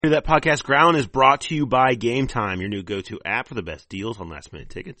That podcast Ground is brought to you by Game Time, your new go-to app for the best deals on last-minute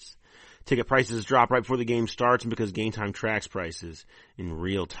tickets. Ticket prices drop right before the game starts, and because Game Time tracks prices in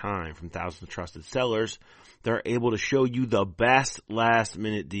real time from thousands of trusted sellers, they're able to show you the best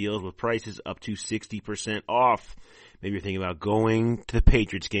last-minute deals with prices up to 60% off. Maybe you're thinking about going to the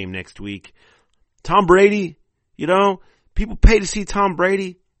Patriots game next week. Tom Brady, people pay to see Tom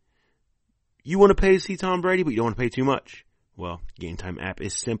Brady. You want to pay to see Tom Brady, but you don't want to pay too much. Well, Game Time app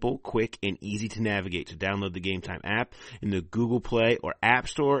is simple, quick, and easy to navigate. So download the Game Time app in the Google Play or App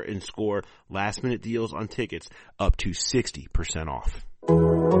Store and score last-minute deals on tickets up to 60% off.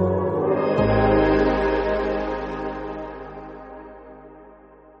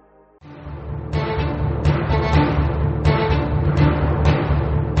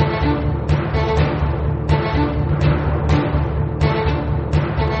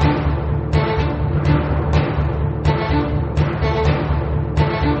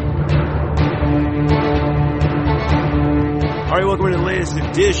 Welcome to the latest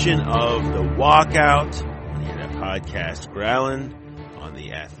edition of The Walkout on the Internet Podcast Growling on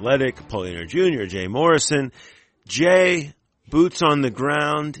The Athletic. Paulino Jr., Jay Morrison. Jay, boots on the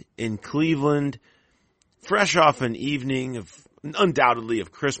ground in Cleveland, fresh off an evening of undoubtedly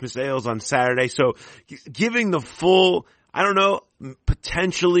of Christmas ales on Saturday. So giving the full,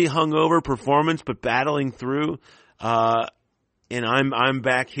 potentially hungover performance, but battling through. And I'm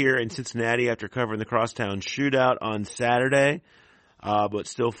back here in Cincinnati after covering the Crosstown Shootout on Saturday. But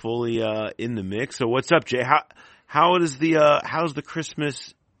still fully in the mix. So what's up, Jay? How's the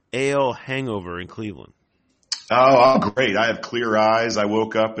Christmas ale hangover in Cleveland? Oh, I'm great. I have clear eyes. I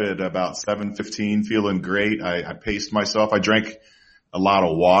woke up at about 7:15 feeling great. I paced myself. I drank a lot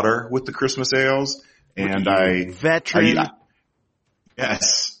of water with the Christmas ales, and veteran.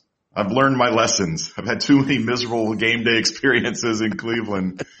 Yes. I've learned my lessons. I've had too many miserable game day experiences in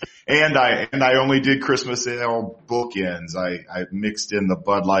Cleveland. And I only did Christmas ale bookends. I mixed in the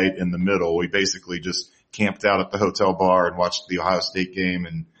Bud Light in the middle. We basically just camped out at the hotel bar and watched the Ohio State game,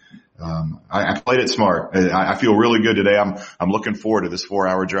 and I played it smart. I feel really good today. I'm looking forward to this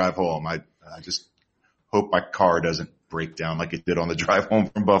 4-hour drive home. I just hope my car doesn't break down like it did on the drive home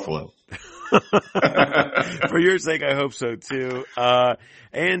from Buffalo. For your sake, I hope so too.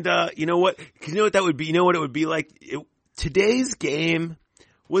 You know what? 'Cause you know what that would be? You know what it would be like? Today's game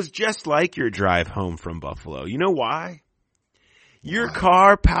was just like your drive home from Buffalo. You know why? Your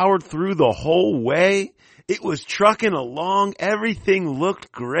car powered through the whole way. It was trucking along. Everything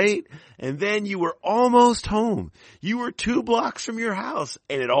looked great. And then you were almost home. You were 2 blocks from your house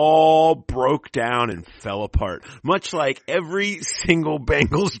and it all broke down and fell apart. Much like every single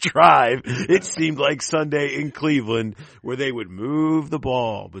Bengals drive, it seemed like Sunday in Cleveland, where they would move the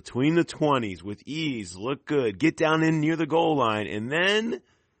ball between the 20s with ease, look good, get down in near the goal line, and then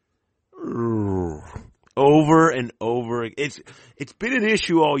over and over. It's been an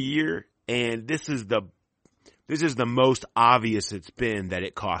issue all year, and this is the most obvious it's been that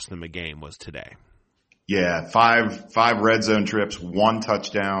it cost them a game was today. Yeah, five red zone trips, 1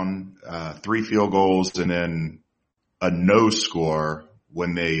 touchdown, 3 field goals, and then a no score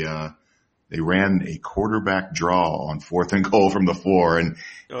when they ran a quarterback draw on 4th and goal from the 4, and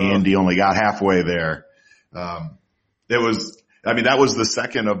Andy only got halfway there. That was the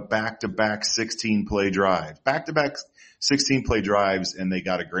second of back-to-back 16-play drives. Back-to-back 16-play drives, and they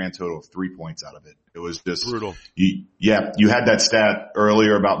got a grand total of 3 points out of it. It was just brutal. You had that stat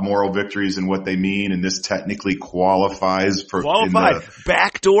earlier about moral victories and what they mean, and this technically qualifies for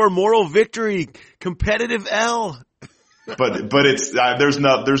backdoor moral victory, competitive L. But it's there's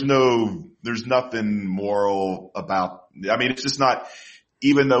nothing moral about. I mean, it's just not.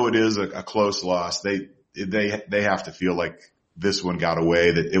 Even though it is a close loss, they have to feel like this one got away,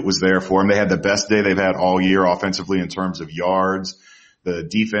 that it was there for them. They had the best day they've had all year offensively in terms of yards. The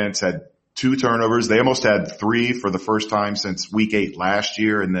defense had 2 turnovers. They almost had 3 for the first time since week 8 last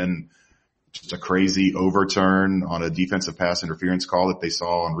year, and then just a crazy overturn on a defensive pass interference call that they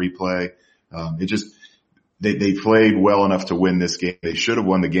saw on replay. They played well enough to win this game. They should have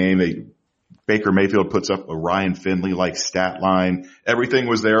won the game. Baker Mayfield puts up a Ryan Finley-like stat line. Everything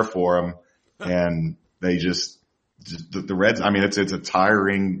was there for them, and they just the Reds. I mean, it's a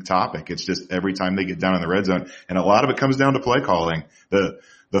tiring topic. It's just every time they get down in the red zone, and a lot of it comes down to play calling. The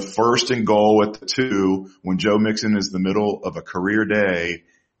 1st and goal at the 2, when Joe Mixon is the middle of a career day,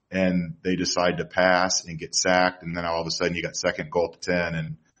 and they decide to pass and get sacked, and then all of a sudden you got 2nd goal to 10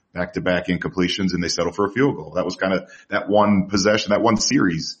 and back-to-back incompletions, and they settle for a field goal. That was kind of that one possession, that one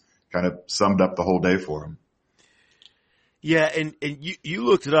series kind of summed up the whole day for them. Yeah, and you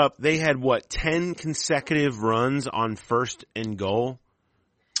looked it up. They had 10 consecutive runs on 1st and goal?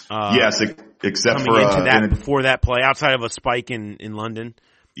 Yes, except coming for into that before that play, outside of a spike in London.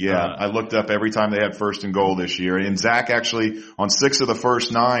 Yeah, I looked up every time they had first and goal this year. And Zach actually, on 6 of the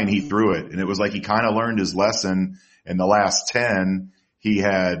first 9, he threw it. And it was like he kind of learned his lesson. In the last 10, he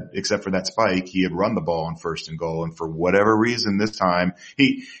had, except for that spike, he had run the ball on first and goal. And for whatever reason this time,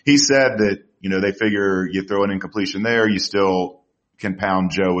 he said that, they figure you throw an incompletion there, you still can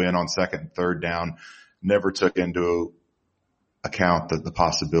pound Joe in on second and third down. Never took into account the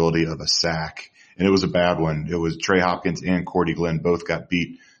possibility of a sack. And it was a bad one. It was Trey Hopkins and Cordy Glenn both got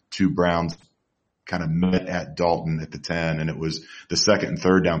beat. 2 Browns kind of met at Dalton at the 10, and it was the second and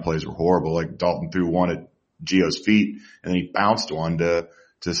third down plays were horrible. Like Dalton threw one at Gio's feet, and then he bounced one to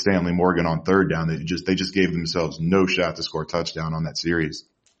Stanley Morgan on third down. They just gave themselves no shot to score a touchdown on that series.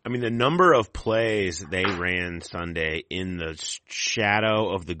 I mean, the number of plays they ran Sunday in the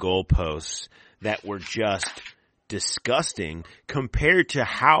shadow of the goalposts that were just disgusting compared to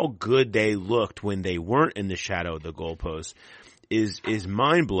how good they looked when they weren't in the shadow of the goalposts is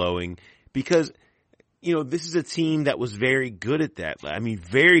mind-blowing, because this is a team that was very good at that. I mean,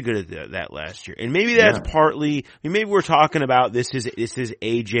 very good at that last year. And maybe that's partly, maybe we're talking about this is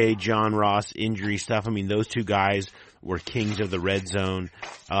AJ, John Ross injury stuff. I mean, those two guys were kings of the red zone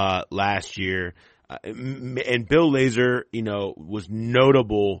last year. And Bill Lazor, was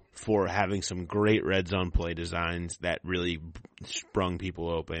notable for having some great red zone play designs that really sprung people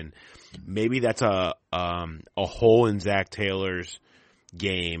open. Maybe that's a hole in Zach Taylor's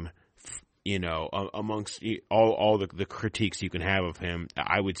game, amongst all the critiques you can have of him.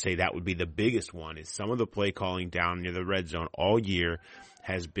 I would say that would be the biggest one, is some of the play calling down near the red zone all year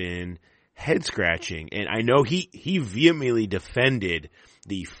has been head scratching. And I know he vehemently defended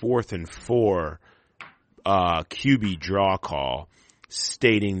the 4th and 4 QB draw call,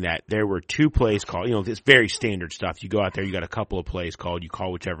 stating that there were 2 plays called. It's very standard stuff. You go out there, you got a couple of plays called, you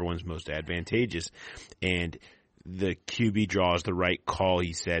call whichever one's most advantageous, and the QB draw is the right call,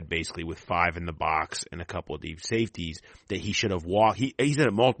 he said, basically with 5 in the box and a couple of deep safeties, that he should have walked. He said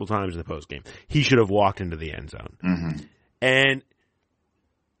it multiple times in the postgame. He should have walked into the end zone. Mm-hmm. And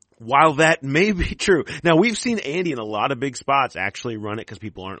while that may be true, now we've seen Andy in a lot of big spots actually run it because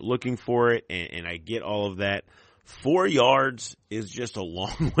people aren't looking for it, and I get all of that. 4 yards is just a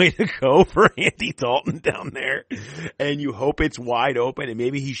long way to go for Andy Dalton down there, and you hope it's wide open, and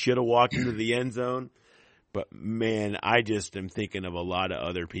maybe he should have walked into the end zone. But man, I just am thinking of a lot of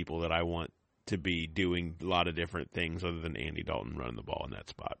other people that I want to be doing a lot of different things other than Andy Dalton running the ball in that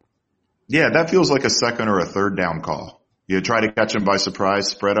spot. Yeah, that feels like a second or a third down call. You try to catch him by surprise,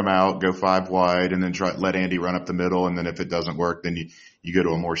 spread him out, go 5 wide, and then let Andy run up the middle. And then if it doesn't work, then you go to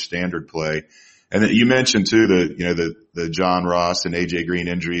a more standard play. And then you mentioned too the John Ross and AJ Green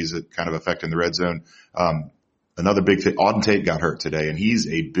injuries that kind of affecting the red zone. Another big thing, Auden Tate got hurt today, and he's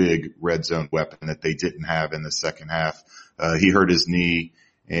a big red zone weapon that they didn't have in the second half. He hurt his knee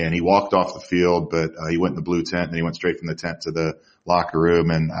and he walked off the field, but he went in the blue tent and he went straight from the tent to the locker room.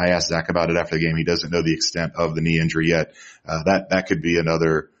 And I asked Zach about it after the game. He doesn't know the extent of the knee injury yet. That could be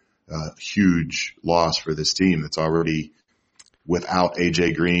another huge loss for this team that's already without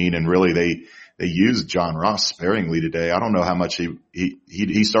AJ Green. And really they used John Ross sparingly today. I don't know how much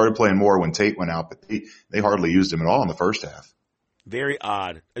he started playing more when Tate went out, but they hardly used him at all in the first half. Very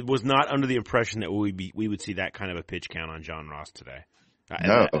odd. It was not under the impression that we would see that kind of a pitch count on John Ross today.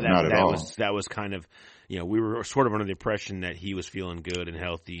 No, not at all. That was kind of, we were sort of under the impression that he was feeling good and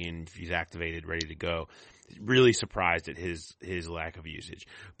healthy and he's activated, ready to go. Really surprised at his lack of usage.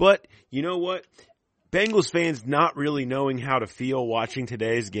 But you know what? Bengals fans not really knowing how to feel watching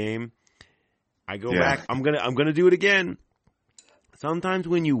today's game. I go back. I'm gonna do it again. Sometimes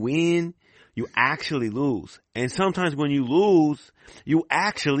when you win, you actually lose. And sometimes when you lose, you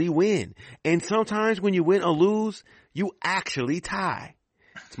actually win. And sometimes when you win or lose, you actually tie.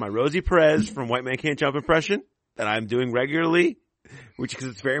 It's my Rosie Perez from White Man Can't Jump impression that I'm doing regularly, because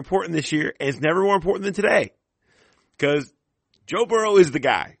it's very important this year, and it's never more important than today. Because Joe Burrow is the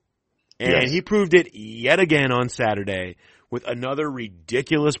guy. And he proved it yet again on Saturday with another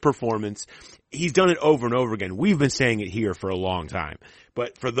ridiculous performance. He's done it over and over again. We've been saying it here for a long time.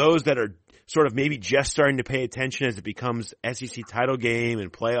 But for those that are sort of maybe just starting to pay attention as it becomes SEC title game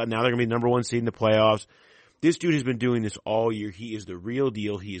and now they're going to be number 1 seed in the playoffs. This dude has been doing this all year. He is the real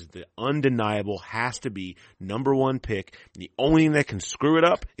deal. He is the undeniable, has to be number 1 pick. The only thing that can screw it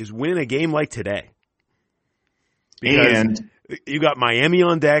up is win a game like today. Because you got Miami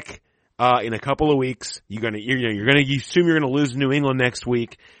on deck in a couple of weeks. You assume you're gonna lose to New England next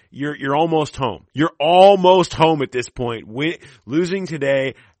week. You're almost home. You're almost home at this point. Losing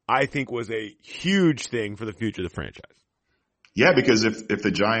today, I think, was a huge thing for the future of the franchise. Yeah, because if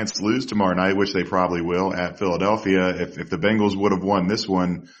the Giants lose tomorrow night, which they probably will at Philadelphia, if the Bengals would have won this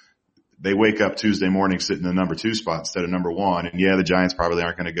one, they wake up Tuesday morning sitting in the number 2 spot instead of number 1. And yeah, the Giants probably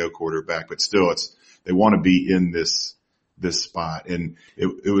aren't going to go quarterback, but still they want to be in this spot. And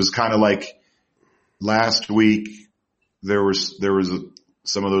it was kind of like last week, there was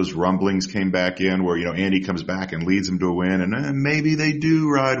some of those rumblings came back in where, Andy comes back and leads them to a win, and maybe they do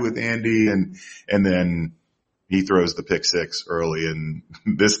ride with Andy, and then he throws the pick 6 early in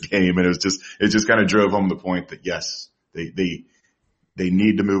this game, and it just kind of drove home the point that yes, they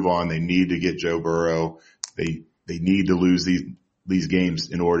need to move on. They need to get Joe Burrow. They need to lose these games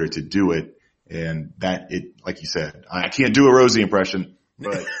in order to do it. And like you said, I can't do a Rosie impression,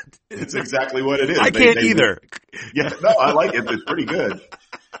 but it's exactly what it is. I can't either. Yeah, no, I like it. It's pretty good.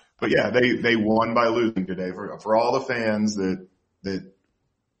 But yeah, they won by losing today. For all the fans that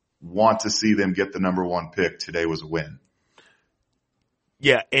want to see them get the number 1 pick, today was a win.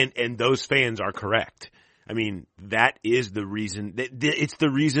 Yeah, and those fans are correct. I mean, that is the reason. It's the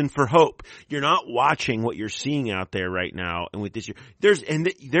reason for hope. You're not watching what you're seeing out there right now, and with this year,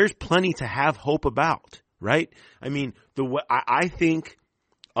 there's plenty to have hope about, right? I mean, I think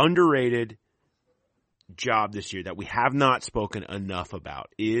underrated job this year that we have not spoken enough about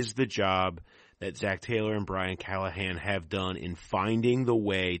is the job that Zach Taylor and Brian Callahan have done in finding the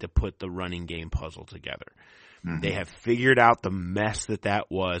way to put the running game puzzle together. Mm-hmm. They have figured out the mess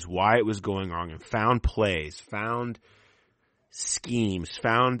that was, why it was going wrong, and found plays, found schemes,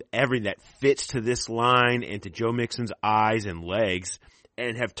 found everything that fits to this line and to Joe Mixon's eyes and legs,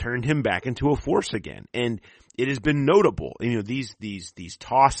 and have turned him back into a force again. And it has been notable. These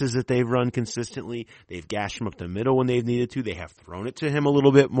tosses that they've run consistently, they've gashed him up the middle when they've needed to. They have thrown it to him a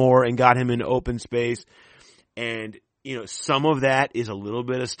little bit more and got him into open space. And some of that is a little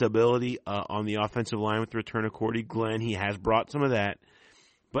bit of stability on the offensive line with the return of Cordy Glenn. He has brought some of that.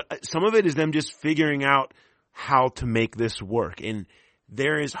 But some of it is them just figuring out how to make this work. And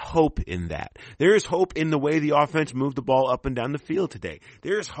there is hope in that. There is hope in the way the offense moved the ball up and down the field today.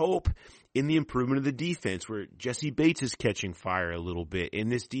 There is hope in the improvement of the defense where Jesse Bates is catching fire a little bit in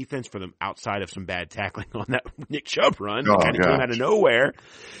this defense for them outside of some bad tackling on that Nick Chubb run that kind of came out of nowhere.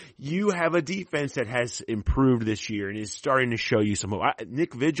 You have a defense that has improved this year and is starting to show you some hope.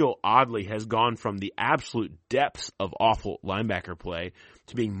 Nick Vigil oddly has gone from the absolute depths of awful linebacker play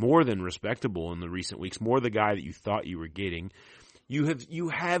to being more than respectable in the recent weeks, more the guy that you thought you were getting. You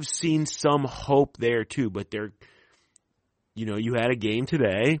have seen some hope there too, but you had a game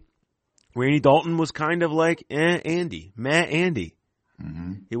today. Randy Dalton was kind of like, Matt Andy.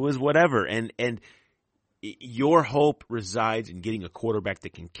 Mm-hmm. It was whatever. And your hope resides in getting a quarterback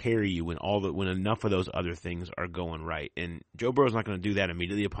that can carry you when enough of those other things are going right. And Joe Burrow's not going to do that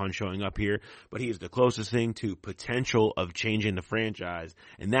immediately upon showing up here, but he is the closest thing to potential of changing the franchise.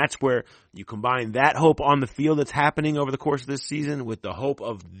 And that's where you combine that hope on the field that's happening over the course of this season with the hope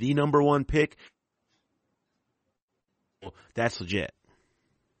of the number 1 pick. That's legit.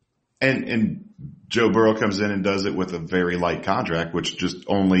 And Joe Burrow comes in and does it with a very light contract, which just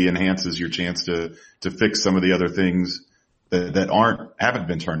only enhances your chance to fix some of the other things that haven't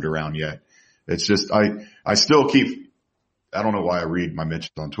been turned around yet. It's just, I still I don't know why I read my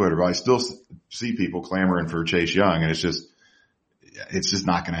mentions on Twitter, but I still see people clamoring for Chase Young, and it's just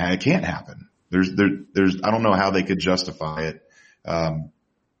not going to, it can't happen. I don't know how they could justify it.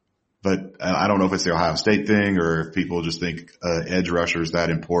 But I don't know if it's the Ohio State thing or if people just think edge rusher is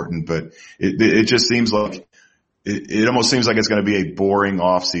that important. But it just seems like it almost seems like it's going to be a boring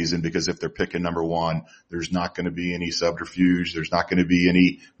off season because if they're picking number 1, there's not going to be any subterfuge. There's not going to be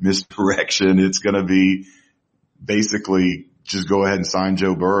any misdirection. It's going to be basically just go ahead and sign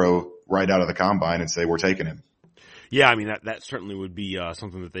Joe Burrow right out of the combine and say we're taking him. Yeah, I mean that certainly would be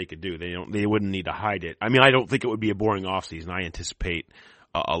something that they could do. They wouldn't need to hide it. I mean, I don't think it would be a boring off season. I anticipate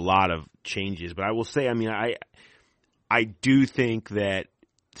a lot of changes, but I will say, I mean, I do think that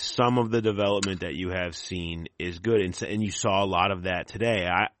some of the development that you have seen is good, and you saw a lot of that today.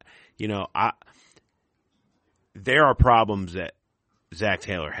 There are problems that Zach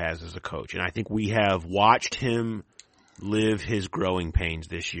Taylor has as a coach, and I think we have watched him live his growing pains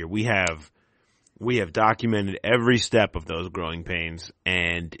this year. We have documented every step of those growing pains,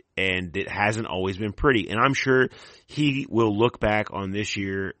 and it hasn't always been pretty. And I'm sure he will look back on this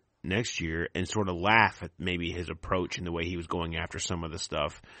year, next year, and sort of laugh at maybe his approach and the way he was going after some of the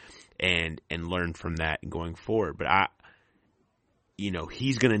stuff and learn from that going forward. But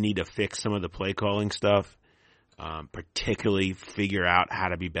he's going to need to fix some of the play calling stuff, particularly figure out how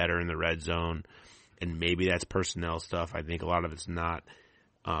to be better in the red zone. And maybe that's personnel stuff. I think a lot of it's not.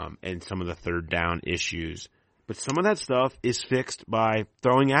 And some of the third down issues. But some of that stuff is fixed by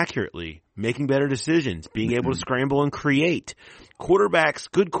throwing accurately, making better decisions, being able to scramble and create.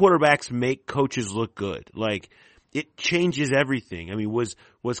 Good quarterbacks make coaches look good. Like, it changes everything. I mean, was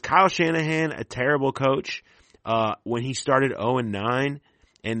Kyle Shanahan a terrible coach when he started 0-9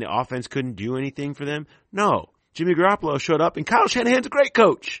 and the offense couldn't do anything for them? No. Jimmy Garoppolo showed up and Kyle Shanahan's a great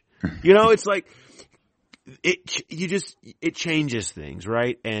coach. You know, it's like it changes things,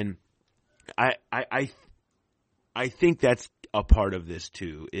 right? And I think that's a part of this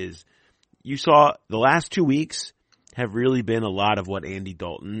too, is you saw the last 2 weeks have really been a lot of what Andy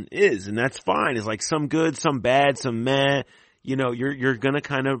Dalton is, and that's fine. It's like some good, some bad, some meh. You know, you're gonna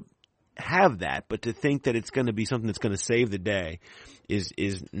kind of have that, but to think that it's gonna be something that's gonna save the day is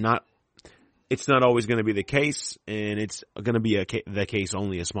not. It's not always going to be the case, and it's going to be the case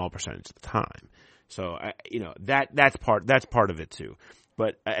only a small percentage of the time. So, that's part of it too.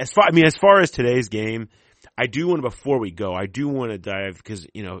 But as far as today's game, before we go, I do want to dive, because,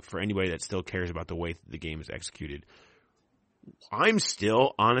 for anybody that still cares about the way the game is executed, I'm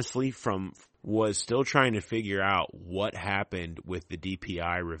still, honestly, was still trying to figure out what happened with the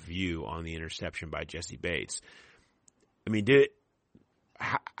DPI review on the interception by Jesse Bates. I mean,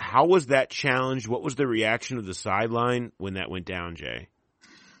 how was that challenged? What was the reaction of the sideline when that went down, Jay?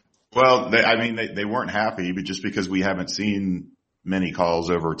 Well, they weren't happy, but just because we haven't seen many calls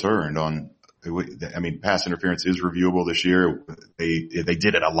overturned on, pass interference is reviewable this year. They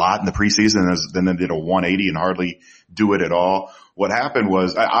did it a lot in the preseason, then they did a 180 and hardly do it at all. What happened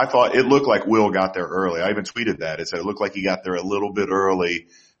was, I thought it looked like Will got there early. I even tweeted that. It said it looked like he got there a little bit early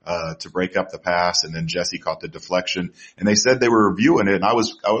to break up the pass, and then Jesse caught the deflection, and they said they were reviewing it, and I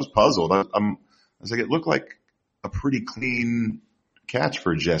was puzzled. I was like, it looked like a pretty clean catch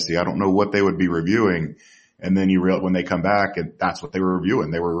for Jesse. I don't know what they would be reviewing. And then when they come back, and that's what they were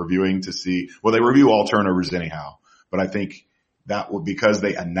reviewing. They were reviewing to see, they review all turnovers anyhow, but I think that was because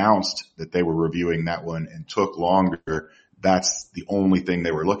they announced that they were reviewing that one and took longer. That's the only thing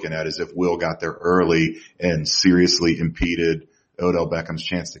they were looking at, is if Will got there early and seriously impeded Odell Beckham's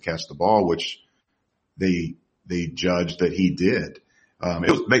chance to catch the ball, which they judged that he did.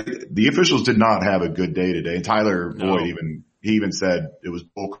 The officials did not have a good day today. And Tyler Boyd even said it was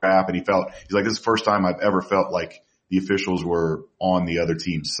bull crap, and he's like, this is the first time I've ever felt like the officials were on the other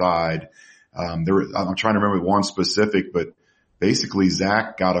team's side. I'm trying to remember one specific, but basically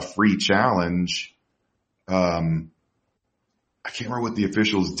Zach got a free challenge. I can't remember what the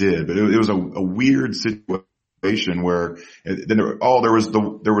officials did, but it was a weird situation where then there was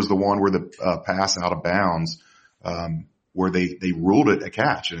the one where the pass out of bounds, where they ruled it a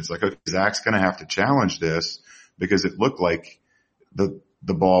catch, and it's like, okay, Zach's going to have to challenge this because it looked like the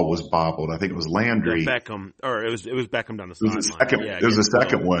ball was bobbled. I think it was Landry. Beckham, or it was Beckham down the sideline. It was the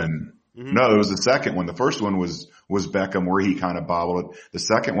second one. Mm-hmm. No, it was the second one. The first one was Beckham, where he kind of bobbled it. The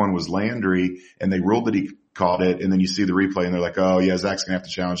second one was Landry, and they ruled that he caught it, and then you see the replay, and they're like, oh yeah, Zach's gonna have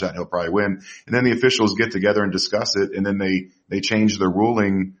to challenge that, and he'll probably win. And then the officials get together and discuss it, and then they change their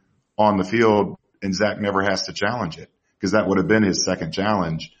ruling on the field, and Zach never has to challenge it, because that would have been his second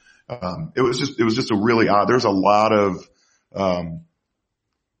challenge. It was just a really odd. There's a lot of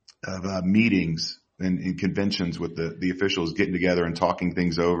meetings and conventions with the officials getting together and talking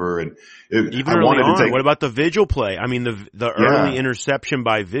things over. And even early on, what about the Vigil play? I mean, the early interception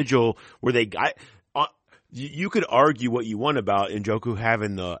by Vigil, where they got. You could argue what you want about Njoku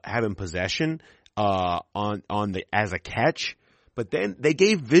having possession as a catch, but then they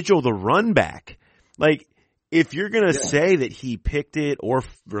gave Vigil the run back. Like, if you're gonna say that he picked it or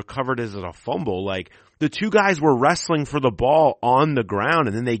recovered it as a fumble, like, the two guys were wrestling for the ball on the ground,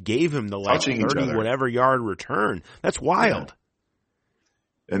 and then they gave him the 30 whatever yard return. That's wild. Yeah.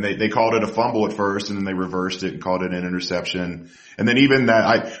 And they called it a fumble at first, and then they reversed it and called it an interception. And then even that,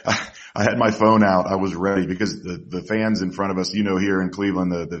 I had my phone out. I was ready, because the fans in front of us, here in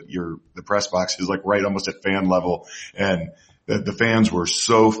Cleveland, the press box is like right almost at fan level, and the fans were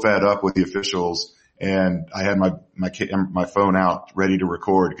so fed up with the officials. And I had my phone out ready to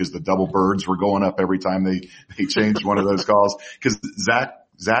record, because the double birds were going up every time they changed one of those calls. Because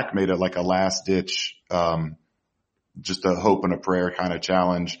Zach made it like a last ditch, just a hope and a prayer kind of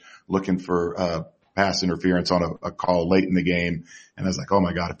challenge, looking for pass interference on a call late in the game. And I was like, oh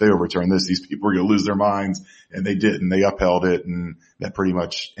my God, if they overturn this, these people are going to lose their minds. And they didn't. They upheld it, and that pretty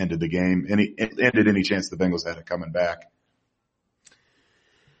much ended the game. And it ended any chance the Bengals had of coming back.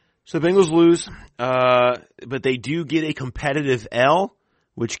 So the Bengals lose, but they do get a competitive L,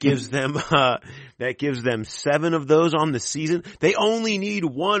 which gives them 7 of those on the season. They only need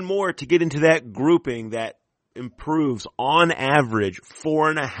one more to get into that grouping that improves on average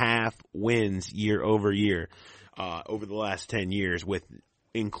 4.5 wins year over year, over the last 10 years, with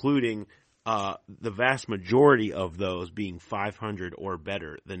including the vast majority of those being 500 or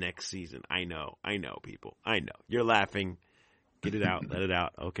better the next season. I know, people. I know. You're laughing. Get it out. Let it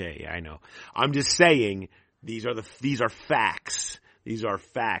out. Okay, yeah, I know. I'm just saying these are facts. These are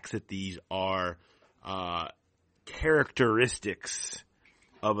facts that these are characteristics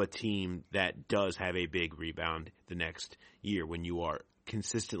of a team that does have a big rebound the next year when you are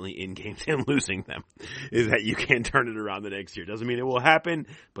consistently in games and losing them, is that you can turn it around the next year. Doesn't mean it will happen,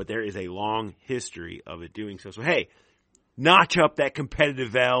 but there is a long history of it doing so. So, hey, notch up that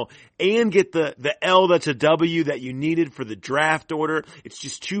competitive L and get the L that's a W that you needed for the draft order. It's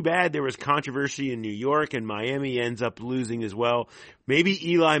just too bad there was controversy in New York and Miami ends up losing as well.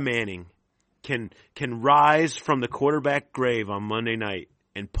 Maybe Eli Manning can rise from the quarterback grave on Monday night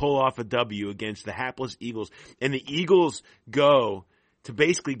and pull off a W against the hapless Eagles. And the Eagles go to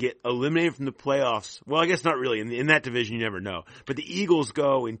basically get eliminated from the playoffs. Well, I guess not really. In that division, you never know. But the Eagles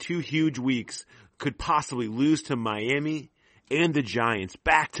go in 2 huge weeks, could possibly lose to Miami and the Giants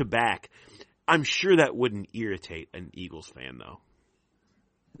back to back. I'm sure that wouldn't irritate an Eagles fan, though.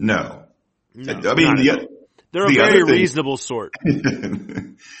 No. I mean, they're a very reasonable sort.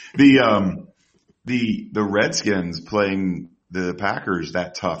 The Redskins playing the Packers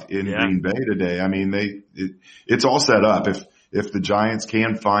that tough in Green Bay today. I mean, it's all set up. If the Giants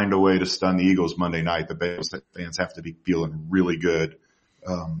can find a way to stun the Eagles Monday night, the Bengals fans have to be feeling really good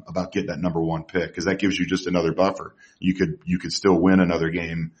about getting that number 1 pick, because that gives you just another buffer. You could still win another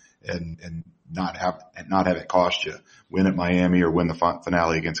game and not have it cost you. Win at Miami or win the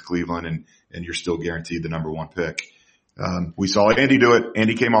finale against Cleveland, and you're still guaranteed the number 1 pick. We saw Andy do it.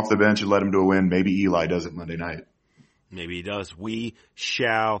 Andy came off the bench and led him to a win. Maybe Eli does it Monday night. Maybe he does. We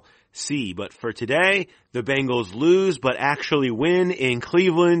shall see. But for today, the Bengals lose, but actually win in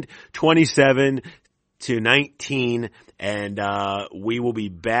Cleveland, 27-19. And we will be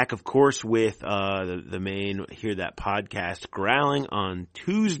back, of course, with the main Hear That podcast, Growling, on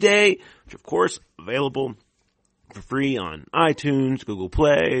Tuesday, which, of course, available for free on iTunes, Google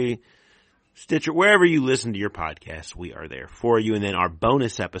Play, Stitcher, wherever you listen to your podcasts. We are there for you. And then our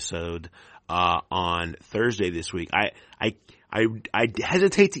bonus episode on Thursday this week. I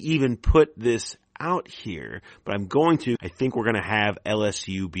hesitate to even put this out here, but I'm going to. I think we're going to have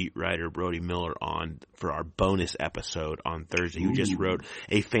LSU beat writer Brody Miller on for our bonus episode on Thursday, who just wrote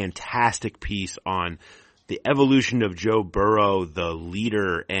a fantastic piece on the evolution of Joe Burrow, the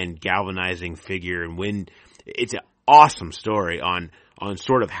leader and galvanizing figure, and when it's an awesome story on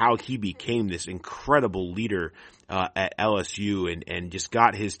sort of how he became this incredible leader at LSU and just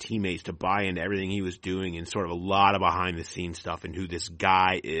got his teammates to buy into everything he was doing, and sort of a lot of behind the scenes stuff and who this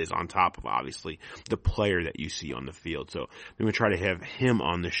guy is, on top of obviously the player that you see on the field. So I'm going to try to have him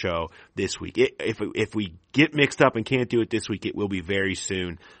on the show this week. If we get mixed up and can't do it this week, it will be very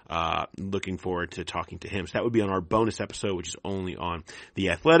soon. Looking forward to talking to him. So that would be on our bonus episode, which is only on The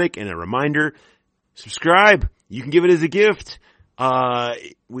Athletic. And a reminder, subscribe. You can give it as a gift.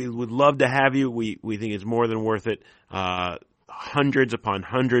 We would love to have you. We think it's more than worth it. Hundreds upon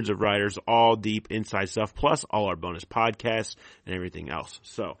hundreds of writers, all deep inside stuff, plus all our bonus podcasts and everything else.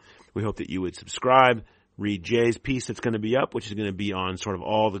 So we hope that you would subscribe, read Jay's piece that's going to be up, which is going to be on sort of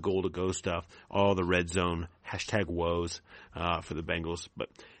all the goal to go stuff, all the red zone #woes, for the Bengals. But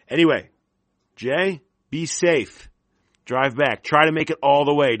anyway, Jay, be safe. Drive back. Try to make it all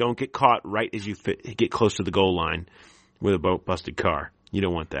the way. Don't get caught right as you get close to the goal line with a busted car. You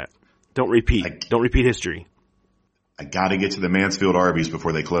don't want that. Don't repeat history. I gotta get to the Mansfield Arby's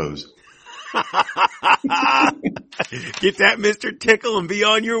before they close. Get that Mr. Tickle and be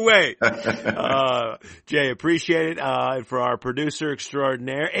on your way. Jay, appreciate it. And for our producer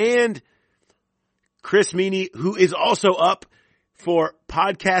extraordinaire and Chris Meany, who is also up for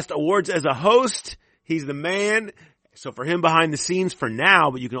podcast awards as a host. He's the man. So for him behind the scenes for now,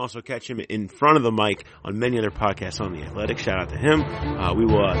 but you can also catch him in front of the mic on many other podcasts on The Athletic. Shout out to him. We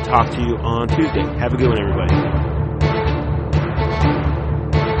will talk to you on Tuesday. Have a good one, everybody.